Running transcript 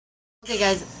Hey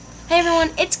guys, hey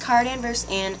everyone, it's Card Anverse,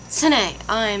 and today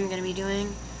I'm gonna be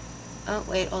doing. Oh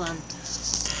wait, hold on.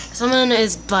 Someone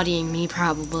is buddying me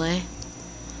probably.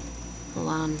 Hold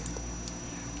on.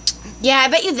 Yeah, I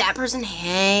bet you that person.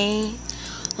 Hey,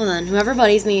 hold on. Whoever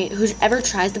buddies me, whoever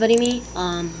tries to buddy me.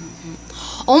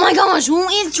 Oh my gosh, who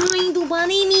is trying to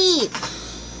buddy me?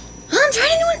 I'm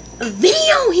trying to do a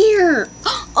video here.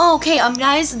 Oh, okay,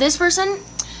 guys, this person.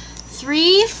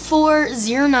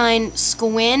 3409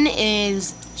 Squin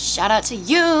is shout out to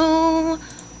you.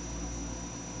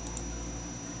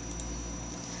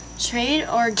 Trade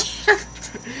or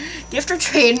gift or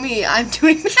trade me. I'm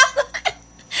doing that.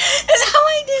 That's how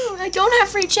I do. I don't have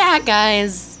free chat,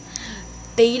 guys.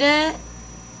 Beta.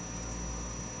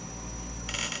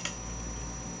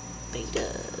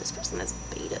 This person has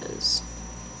betas.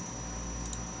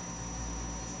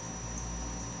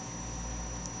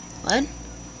 What?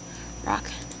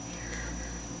 Rock.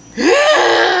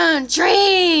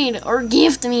 Trade or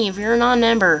gift me. If you're a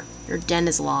non-member, your den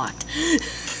is locked.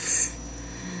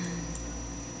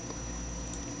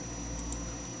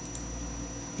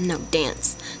 No,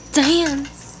 dance.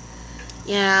 Dance.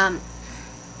 Yeah.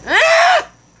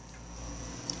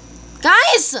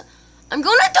 Guys, I'm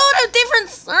gonna go to a different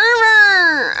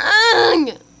server.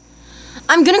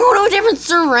 I'm gonna go to a different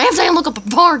server. I have to look up a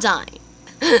part-time.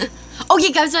 Oh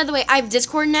yeah, guys, by the way, I have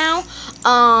Discord now.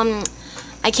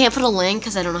 I can't put a link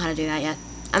because I don't know how to do that yet.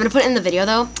 I'm gonna put it in the video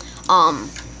though.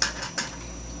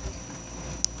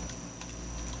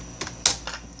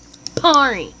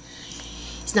 Party.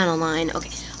 He's not online. Okay.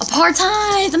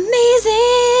 Apartheid,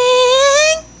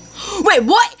 amazing. Wait,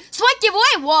 what? Spike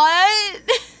giveaway? What?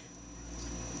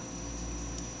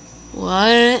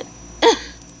 What?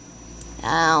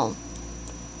 Ow.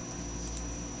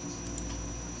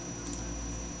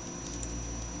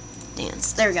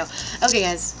 Dance. There we go. Okay,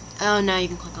 guys. Oh, now you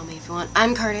can click on me if you want.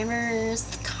 I'm Card Anverse.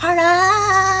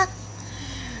 Carda!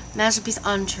 Masterpiece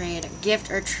on trade.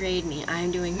 Gift or trade me.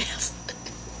 I'm doing math.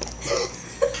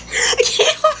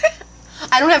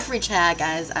 I don't have free chat,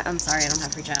 guys. I'm sorry, I don't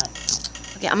have free chat.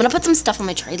 Okay, I'm gonna put some stuff on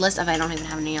my trade list if I don't even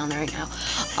have any on there right now.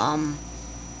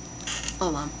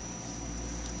 Hold on.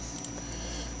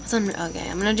 Okay,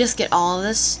 I'm gonna just get all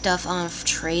this stuff off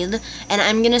trade, and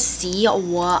I'm gonna see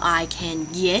what I can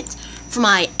get for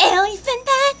my elephant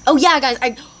pet. Oh yeah, guys,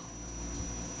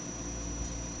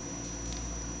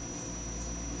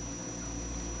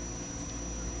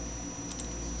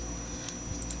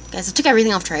 Guys, I took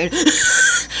everything off trade.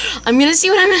 I'm gonna see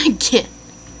what I'm gonna get.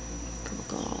 Purple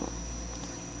gold.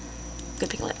 Good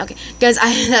piglet. Okay, guys,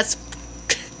 that's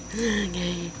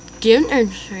okay. Give or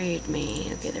trade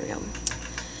me. Okay, there we go.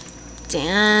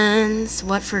 Dance.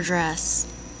 What for dress?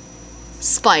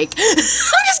 Spike. I'm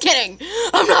just kidding.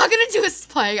 I'm not gonna do a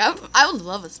spike. I would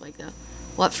love a spike though.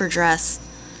 What for dress?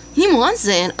 He wants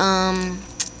it. I'm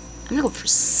gonna go for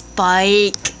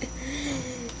spike.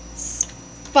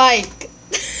 Spike.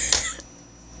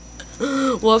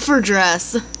 What for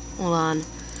dress? Hold on.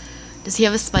 Does he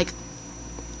have a spike?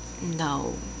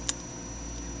 No.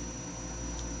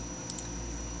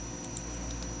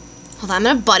 Hold on. I'm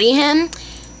gonna buddy him.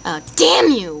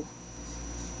 Damn you!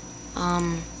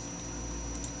 Hold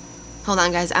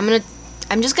on, guys. I'm gonna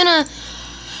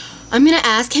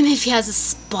ask him if he has a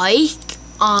spike.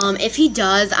 If he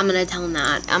does, I'm gonna tell him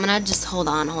that. I'm gonna just hold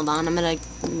on. hold on,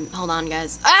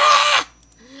 guys. Ah!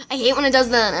 I hate when it does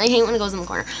that. I hate when it goes in the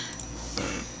corner.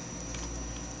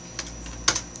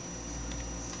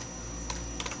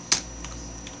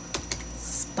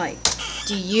 Spike.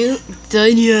 Do you?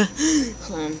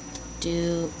 Hold on.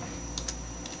 Do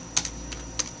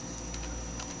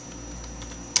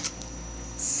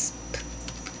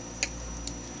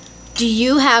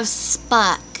you have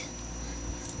spike?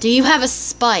 Do you have a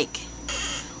spike?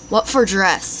 What for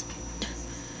dress?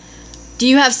 Do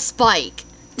you have spike?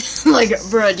 Like,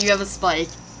 bro, do you have a spike?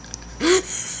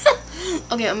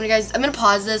 Okay, I'm gonna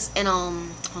pause this and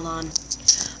hold on.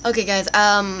 Okay, guys,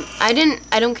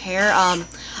 I don't care. I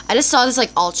just saw this like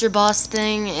Ultra Boss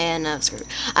thing and screw it.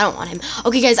 I don't want him.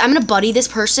 Okay, guys, I'm gonna buddy this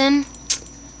person.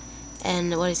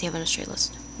 And what does he have on his trade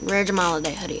list? Rare Jamal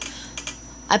Day hoodie.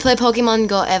 I play Pokemon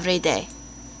Go every day.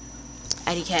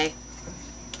 IDK.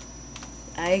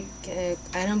 I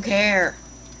don't care.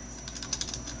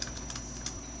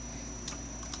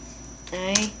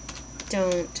 I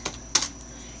don't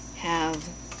have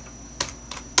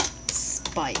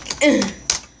spike. I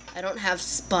don't have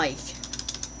spike.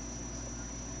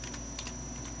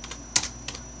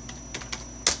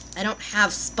 I don't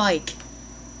have spike.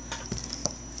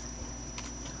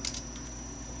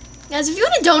 Guys, if you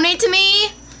want to donate to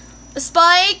me a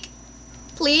spike,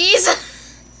 please.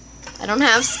 I don't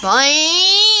have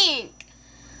spike.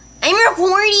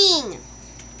 recording.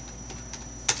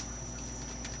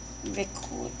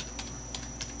 Record.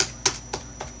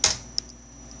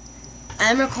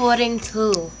 I'm recording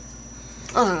too.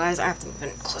 Oh, guys, I have to move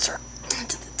in closer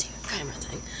to the camera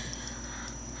thing.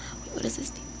 Wait, what is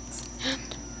this?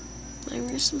 Scammed. My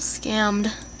wrist was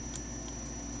scammed.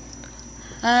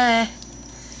 Hi.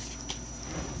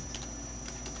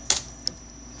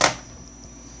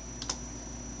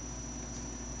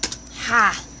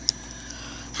 Ha.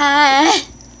 Hi.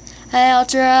 Hi,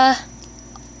 Ultra.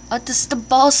 What's the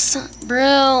boss,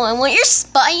 bro? I want your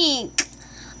spike.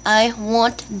 I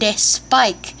want the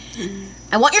spike.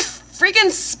 I want your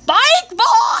freaking spike,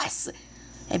 boss.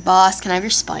 Hey, boss, can I have your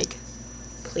spike?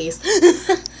 Please. Why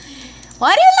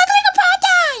do you look like a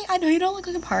party? I know you don't look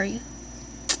like a party.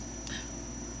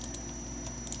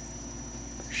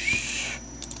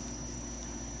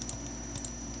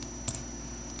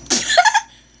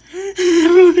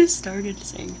 Everyone has started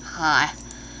saying hi.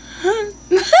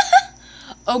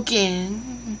 Okay.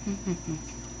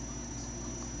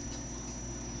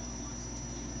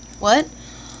 What?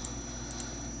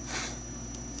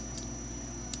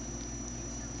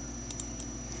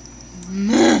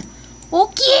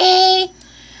 Okay.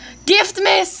 Gift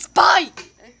me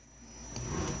spike.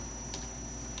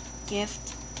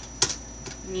 Gift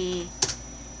me.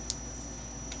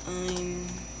 I'm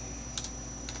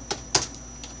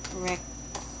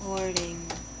recording.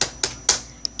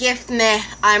 Gift me.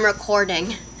 I'm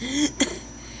recording.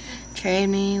 Trade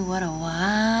me. What a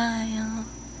while.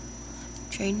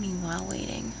 Trade me while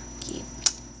waiting. Keep.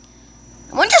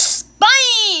 I want your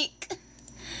spike.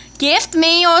 Gift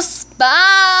me your spike.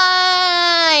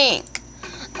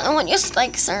 I want your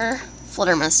spike, sir.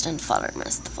 Flutter mist and flutter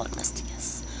mist. Flutter mist,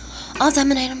 yes. All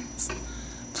diamond items.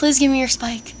 Please give me your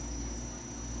spike.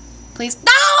 Please.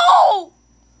 No!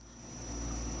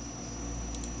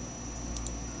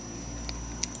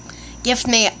 Gift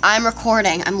me. I'm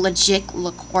recording. I'm legit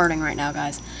recording right now,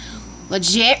 guys.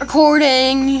 Legit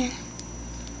recording.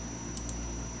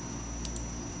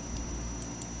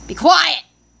 Be quiet.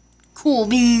 Cool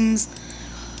beans.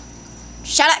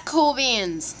 Shout out cool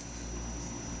beans.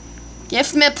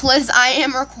 Gift me, please. I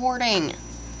am recording.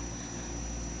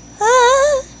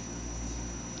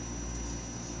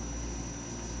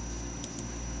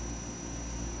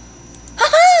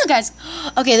 Haha, guys.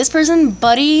 Okay, this person,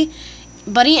 Buddy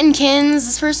and Kins,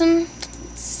 this person,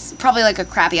 it's probably like a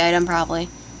crappy item, probably.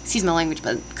 Excuse my language,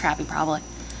 but crappy, probably.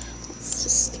 Let's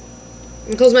just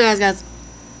close my eyes, guys.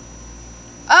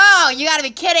 Oh, you gotta be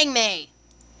kidding me.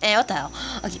 Hey, what the hell?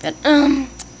 I'll keep it.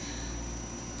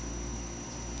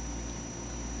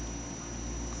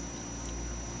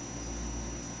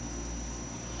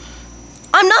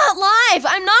 I'm not live.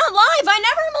 I'm not live. I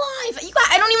never am live. You guys,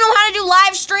 I don't even know how to do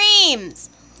live streams.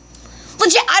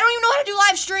 Legit, I don't even know how to do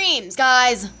live streams,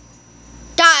 guys.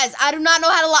 Guys, I do not know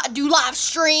how to do live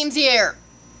streams here.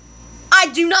 I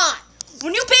do not.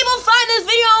 When you people find this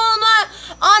video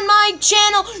on my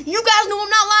channel, you guys know I'm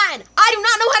not lying. I do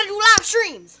not know how to do live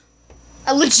streams.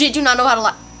 I legit do not know how to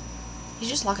live. You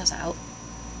just lock us out.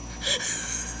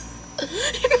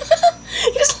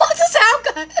 You just locked us out,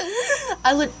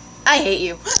 guys. I hate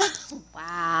you.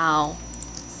 Wow.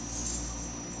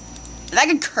 If I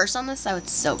could curse on this, I would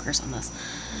so curse on this.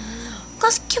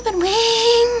 Those Cupid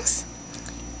wings.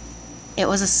 It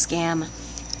was a scam.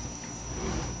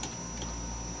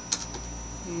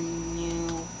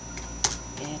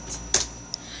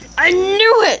 I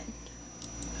knew it!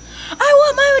 I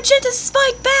want my magenta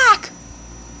spike back!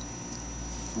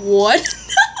 What?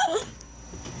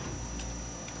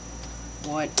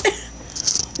 What?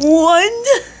 What?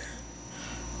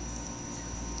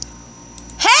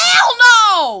 Hell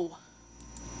no!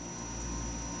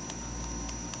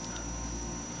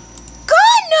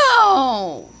 God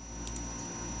no!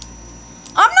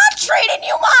 I'm not trading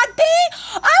you my thing!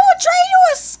 I will trade you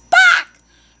a spike!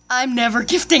 I'm never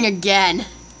gifting again.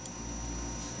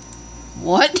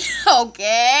 What?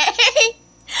 Okay.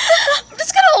 I'm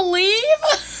just gonna leave.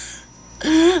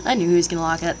 I knew he was gonna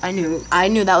lock it. I knew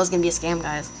that was gonna be a scam,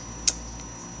 guys.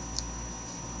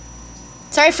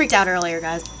 Sorry I freaked out earlier,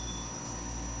 guys.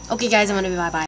 Okay, guys, I'm gonna be bye-bye.